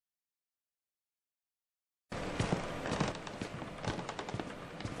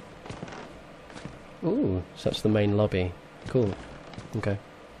Ooh, so that's the main lobby. Cool. Okay.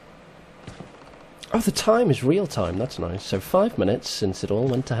 Oh, the time is real time. That's nice. So 5 minutes since it all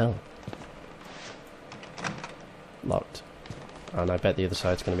went to hell. Locked. And I bet the other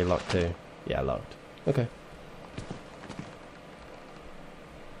side's going to be locked too. Yeah, locked. Okay.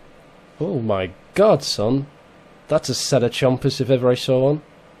 Oh my god, son. That's a set of chompers if ever I saw one.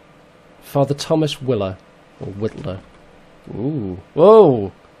 Father Thomas Willer. Or Whittler. Ooh.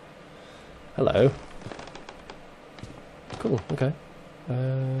 Whoa! Hello. Cool, okay.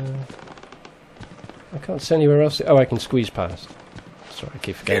 I can't see anywhere else. Oh, I can squeeze past. Sorry, I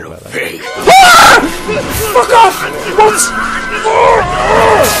keep forgetting about that. Fuck off!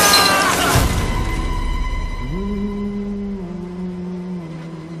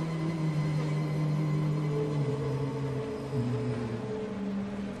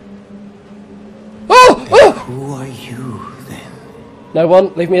 What? Who are you, then? No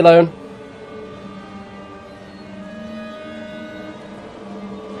one, leave me alone.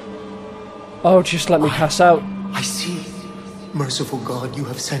 Oh, just let me pass out. I see. Merciful God, you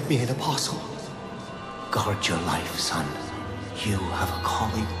have sent me an apostle. Guard your life, son. You have a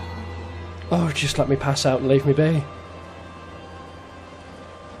calling. Oh, just let me pass out and leave me be.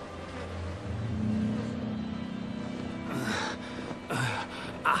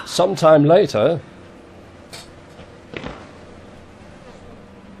 Sometime later.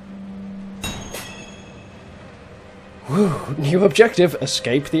 Whew, new objective,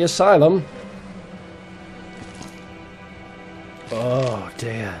 escape the asylum. Oh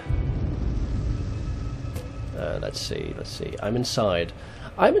dear. Let's see. I'm inside,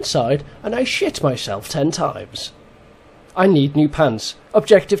 and I shit myself 10 times. I need new pants.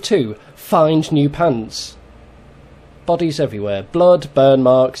 Objective 2, find new pants. Bodies everywhere. Blood, burn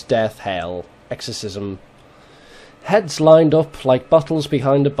marks, death, hell. Exorcism. Heads lined up like bottles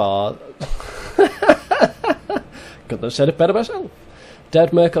behind a bar. Couldn't have said it better myself.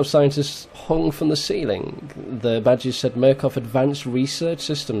 Dead Murkoff scientists hung from the ceiling. The badges said Murkoff Advanced Research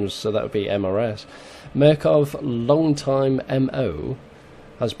Systems, so that would be MRS. Murkoff, long-time MO,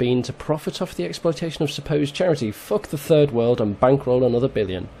 has been to profit off the exploitation of supposed charity, fuck the third world and bankroll another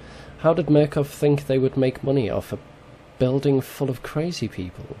billion. How did Murkoff think they would make money off a building full of crazy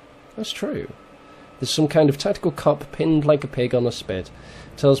people? That's true. There's some kind of tactical cop pinned like a pig on a spit.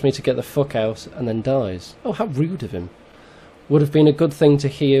 Tells me to get the fuck out and then dies. Oh, how rude of him. Would have been a good thing to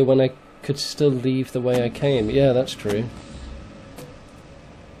hear when I could still leave the way I came. Yeah, that's true.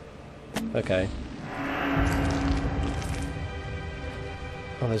 Okay.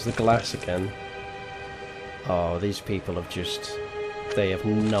 Oh, there's the glass again. Oh, these people have just... They have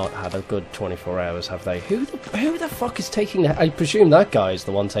not had a good 24 hours, have they? Who the fuck is taking the... I presume that guy is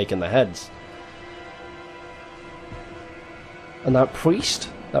the one taking the heads. And that priest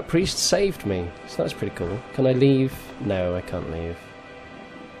saved me. So that's pretty cool. Can I leave? No, I can't leave.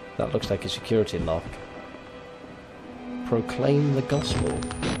 That looks like a security lock. Proclaim the gospel.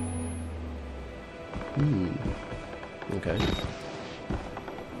 Okay.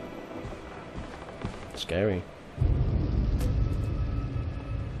 Scary.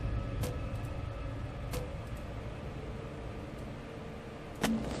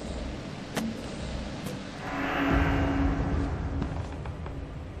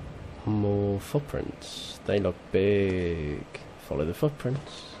 More footprints. They look big. Follow the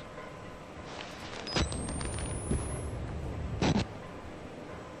footprints.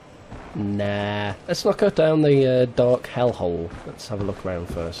 Nah. Let's not go down the dark hellhole. Let's have a look around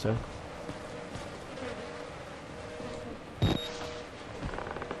first, huh?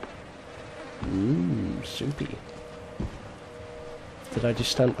 Soupy. Did I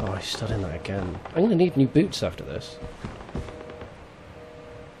just stand... Oh, I stood in that again. I'm gonna need new boots after this.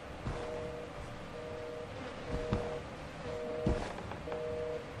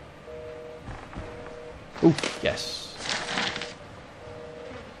 Ooh, yes.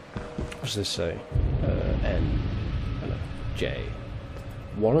 What does this say? N. Oh, no. J.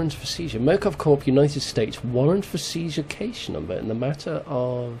 Warrant for seizure. Murkoff Corp, United States. Warrant for seizure case number in the matter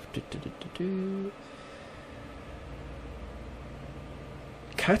of...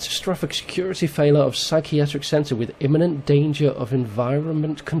 Catastrophic security failure of psychiatric center with imminent danger of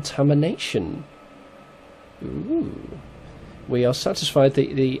environment contamination. Ooh. We are satisfied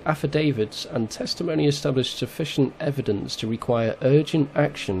that the affidavits and testimony established sufficient evidence to require urgent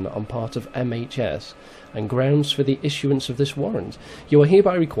action on part of MHS and grounds for the issuance of this warrant. You are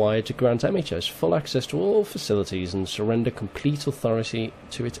hereby required to grant MHS full access to all facilities and surrender complete authority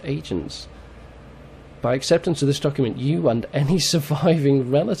to its agents. By acceptance of this document, you and any surviving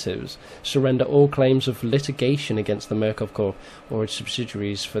relatives surrender all claims of litigation against the Murkoff Corp or its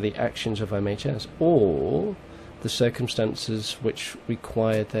subsidiaries for the actions of MHS, or the circumstances which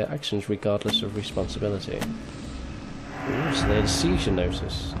required their actions regardless of responsibility. Ooh, so they had a seizure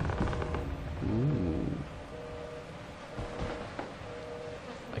notice. Ooh.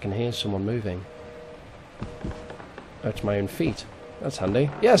 I can hear someone moving. Oh, it's my own feet. That's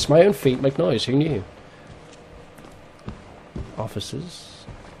handy. Yes, my own feet make noise. Who knew? Officers.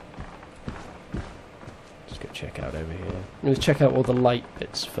 Let's go check out over here. I'm going to check out all the light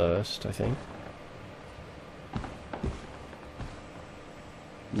bits first, I think.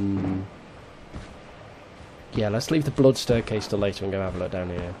 Yeah, let's leave the blood staircase till later and go have a look down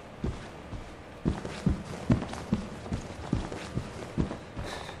here.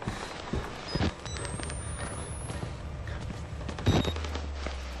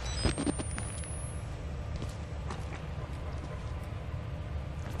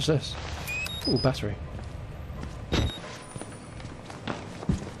 What's this? Ooh, battery.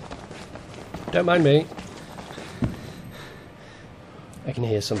 Don't mind me. I can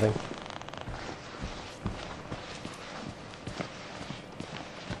hear something.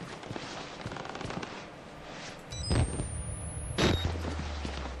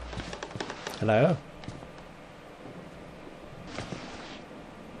 Hello?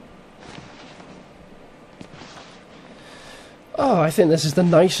 Oh, I think this is the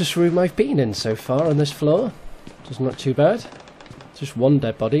nicest room I've been in so far on this floor. It's not too bad. It's just one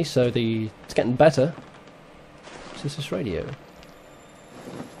dead body, so it's getting better. Is this radio?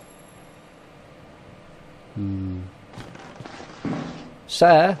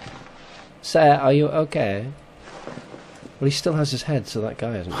 Sir? Sir, are you okay? Well, he still has his head, so that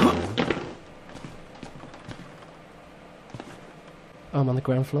guy hasn't gone in. Oh, I'm on the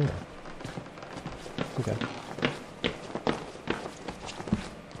ground floor. Okay.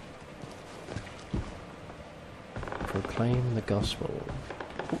 Proclaim the gospel.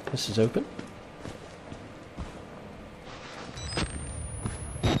 Ooh, this is open.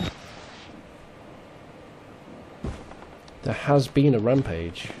 There has been a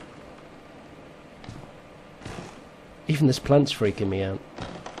rampage. Even this plant's freaking me out.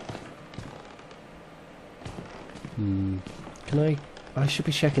 Can I should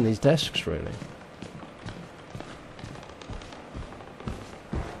be checking these desks, really.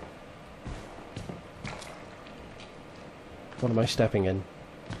 What am I stepping in?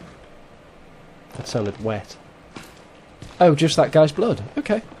 That sounded wet. Oh, just that guy's blood.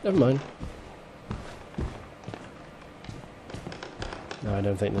 Okay, never mind. No, I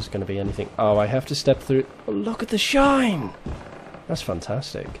don't think there's going to be anything. Oh, I have to step through. Oh, look at the shine! That's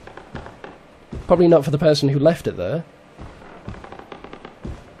fantastic. Probably not for the person who left it there.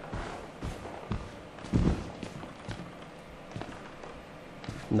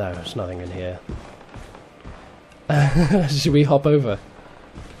 No, there's nothing in here. Should we hop over?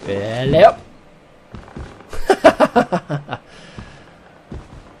 Yep.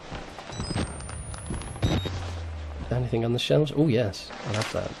 Anything on the shelves? Oh yes, I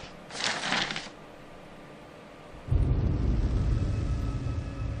love that.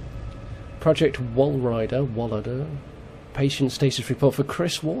 Project Wallader. Patient status report for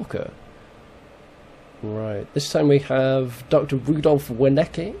Chris Walker. Right, this time we have Dr. Rudolph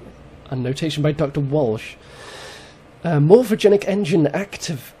Wernicke, a notation by Dr. Walsh. Morphogenic engine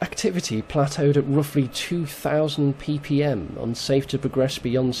activity plateaued at roughly 2000 ppm, unsafe to progress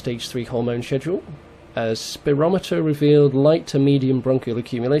beyond stage 3 hormone schedule. Spirometer revealed light to medium bronchial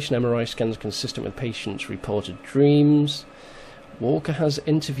accumulation. MRI scans consistent with patient's reported dreams. Walker was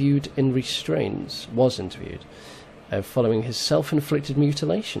interviewed following his self-inflicted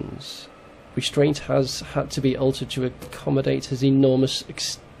mutilations. Restraint has had to be altered to accommodate his enormous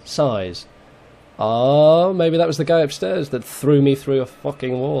size. Oh, maybe that was the guy upstairs that threw me through a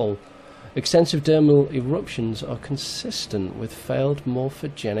fucking wall. Extensive dermal eruptions are consistent with failed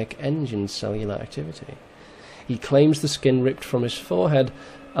morphogenic engine cellular activity. He claims the skin ripped from his forehead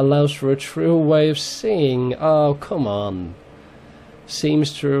allows for a true way of seeing. Oh, come on.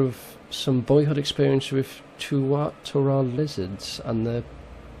 Seems to have some boyhood experience with Tuatara lizards and their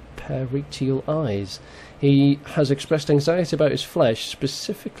pericheal eyes. He has expressed anxiety about his flesh,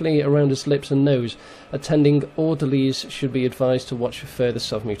 specifically around his lips and nose. Attending orderlies should be advised to watch for further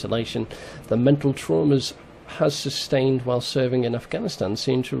self-mutilation. The mental traumas has sustained while serving in Afghanistan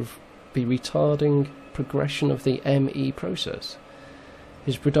seem to be retarding progression of the ME process.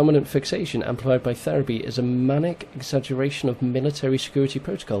 His predominant fixation, amplified by therapy, is a manic exaggeration of military security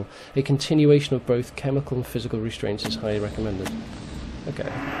protocol. A continuation of both chemical and physical restraints is highly recommended. Okay.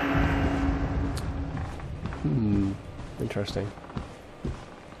 Interesting.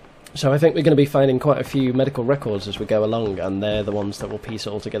 So I think we're going to be finding quite a few medical records as we go along, and they're the ones that will piece it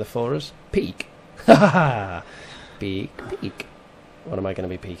all together for us. Peek! Ha ha ha! Peek, peek. What am I going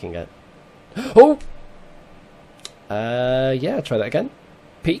to be peeking at? Oh! Yeah, try that again.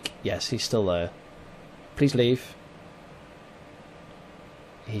 Peek. Yes, he's still there. Please leave.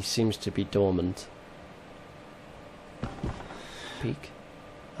 He seems to be dormant. Peek.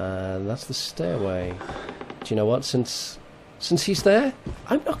 That's the stairway. Do you know what? Since he's there,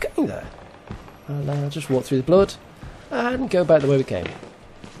 I'm not going there. I'll just walk through the blood and go back the way we came.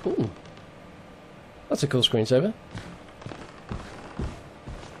 Ooh. That's a cool screensaver.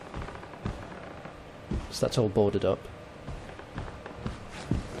 So that's all boarded up.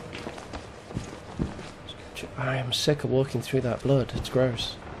 I am sick of walking through that blood. It's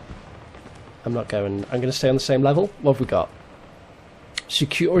gross. I'm not going. I'm going to stay on the same level. What have we got?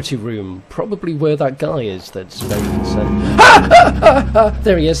 Security room. Probably where that guy is that's very concerned. Ah! Ah! Ah! Ah!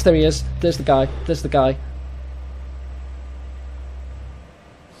 There he is. There he is. There's the guy. There's the guy.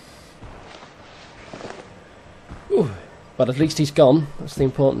 Ooh. But at least he's gone. That's the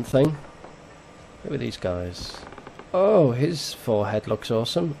important thing. Look at these guys. Oh, his forehead looks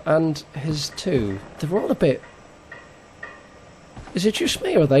awesome. And his too. They're all a bit... Is it just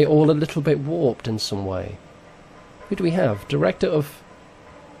me, or are they all a little bit warped in some way? Who do we have? Director of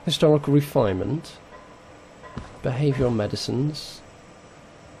Historical Refinement. Behavioural Medicines.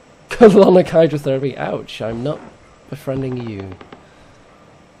 Colonic Hydrotherapy. Ouch, I'm not befriending you.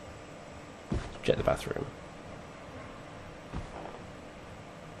 Check the bathroom.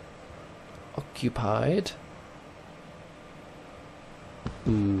 Occupied.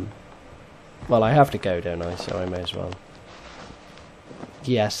 Well, I have to go, don't I? So I may as well.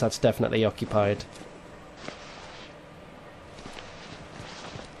 Yes, that's definitely occupied.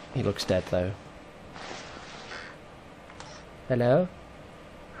 He looks dead, though. Hello?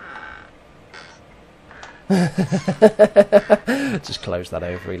 Just close that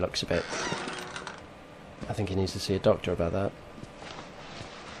over, he looks a bit... I think he needs to see a doctor about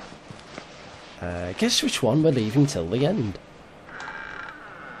that. Guess which one we're leaving till the end.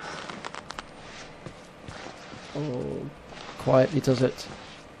 Oh, quietly does it.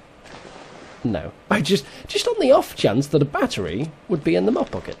 No. I just on the off chance that a battery would be in the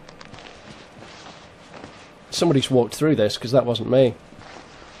mop bucket. Somebody's walked through this, because that wasn't me.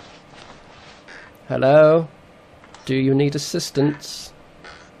 Hello? Do you need assistance?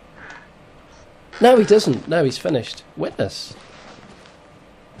 No, he doesn't. No, he's finished. Witness.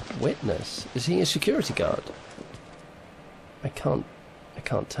 Witness? Is he a security guard? I can't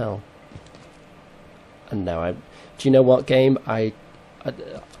tell. And now do you know what, game?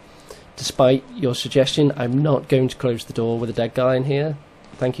 Despite your suggestion, I'm not going to close the door with a dead guy in here.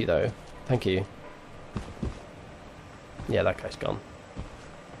 Thank you, though. Thank you. Yeah, that guy's gone.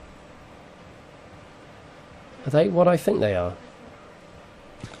 Are they what I think they are?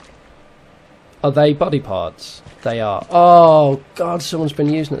 Are they body parts? They are. Oh, God, someone's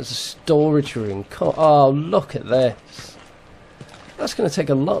been using it as a storage room. Oh, look at this. That's going to take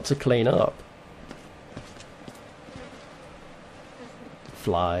a lot to clean up.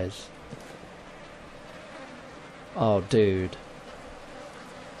 Flies. Oh, dude.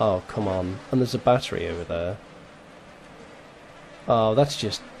 Oh, come on. And there's a battery over there. Oh, that's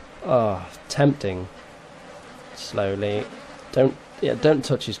just... Oh, tempting. Slowly. Don't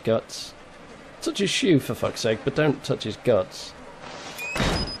touch his guts. Touch his shoe, for fuck's sake, but don't touch his guts.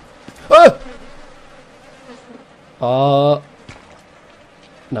 Ah!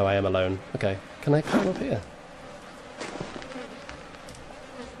 No, I am alone. Okay. Can I climb up here?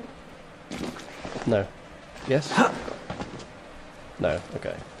 No. Yes? No.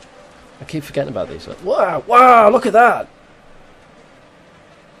 Okay. I keep forgetting about these. Wow! Wow! Look at that!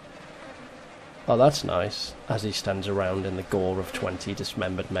 Oh, that's nice. As he stands around in the gore of 20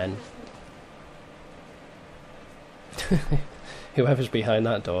 dismembered men. Whoever's behind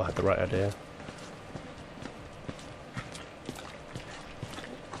that door had the right idea.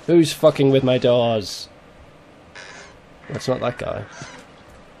 Who's fucking with my doors? It's not that guy.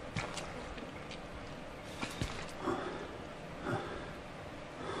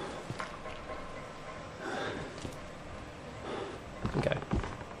 Okay.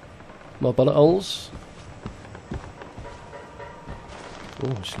 More bullet holes.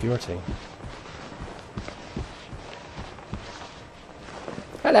 Ooh, security.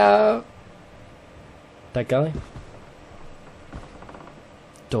 Hello! That guy?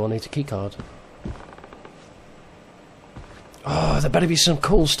 Door needs a keycard. Oh, there better be some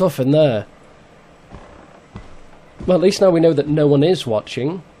cool stuff in there. Well, at least now we know that no one is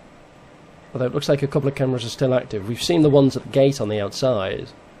watching. Although it looks like a couple of cameras are still active. We've seen the ones at the gate on the outside.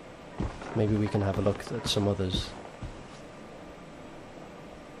 Maybe we can have a look at some others.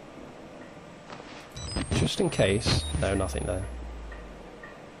 Just in case. No, nothing there.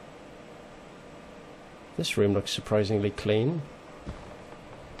 This room looks surprisingly clean.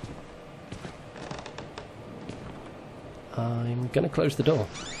 I'm going to close the door.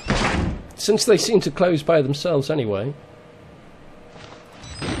 Since they seem to close by themselves anyway.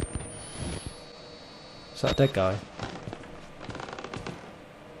 Is that a dead guy?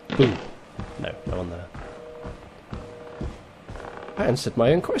 Boom. No, no one there. I answered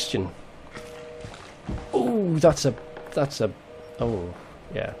my own question. Oh, that's a... Oh,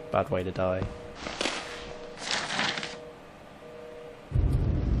 yeah, bad way to die.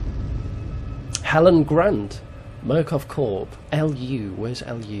 Helen Grant. Murkoff Corp. LU. Where's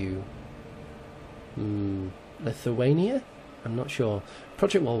LU? Lithuania? I'm not sure.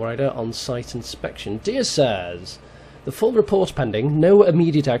 Project Wallrider on site inspection. Dear Sirs, the full report pending. No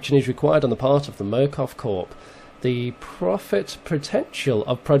immediate action is required on the part of the Murkoff Corp. The profit potential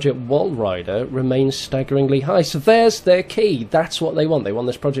of Project Wallrider remains staggeringly high. So there's their key. That's what they want. They want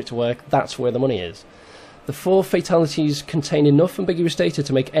this project to work. That's where the money is. The 4 fatalities contain enough ambiguous data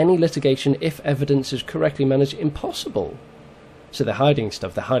to make any litigation, if evidence is correctly managed, impossible. So they're hiding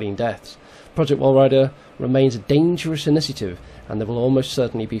stuff. They're hiding deaths. Project Wallrider remains a dangerous initiative, and there will almost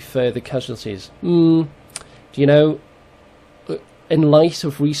certainly be further casualties. Do you know, in light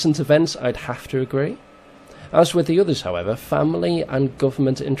of recent events, I'd have to agree. As with the others, however, family and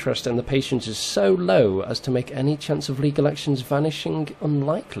government interest in the patients is so low as to make any chance of legal actions vanishing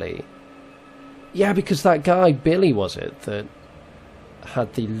unlikely. Yeah, because that guy, Billy, was it, that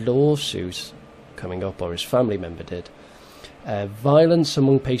had the lawsuit coming up, or his family member did. Violence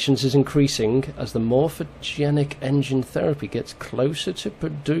among patients is increasing as the morphogenic engine therapy gets closer to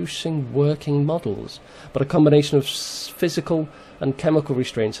producing working models, but a combination of physical and chemical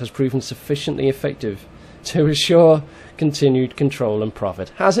restraints has proven sufficiently effective to assure continued control and profit.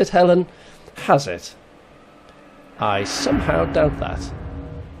 Has it, Helen? Has it? I somehow doubt that.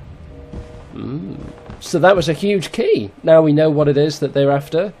 So that was a huge key. Now we know what it is that they're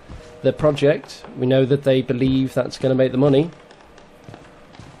after. The project. We know that they believe that's going to make the money.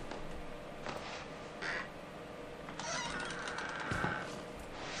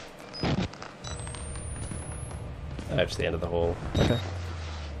 Oh, it's the end of the hall. Okay.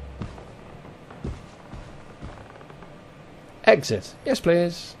 Exit. Yes,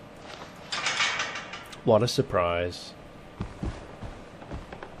 please. What a surprise.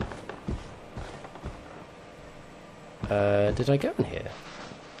 Did I go in here?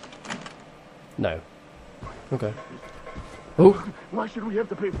 No. Okay. Oh! Why should we have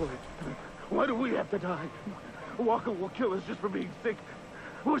to pay for it? Why do we have to die? Walker will kill us just for being sick.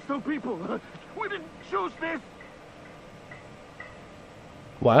 We're still people. We didn't choose this.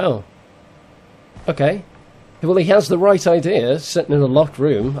 Wow. Okay. Well, he has the right idea, sitting in a locked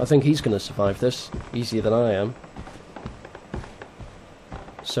room. I think he's going to survive this easier than I am.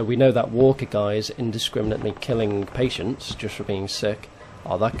 So we know that Walker guy is indiscriminately killing patients just for being sick.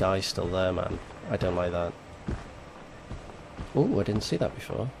 Oh, that guy's still there, man. I don't like that. Oh, I didn't see that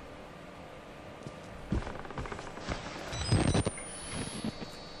before.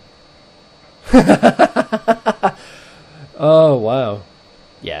 Oh, wow.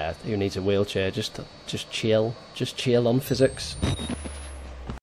 Yeah, who needs a wheelchair? Just chill. Just chill on physics.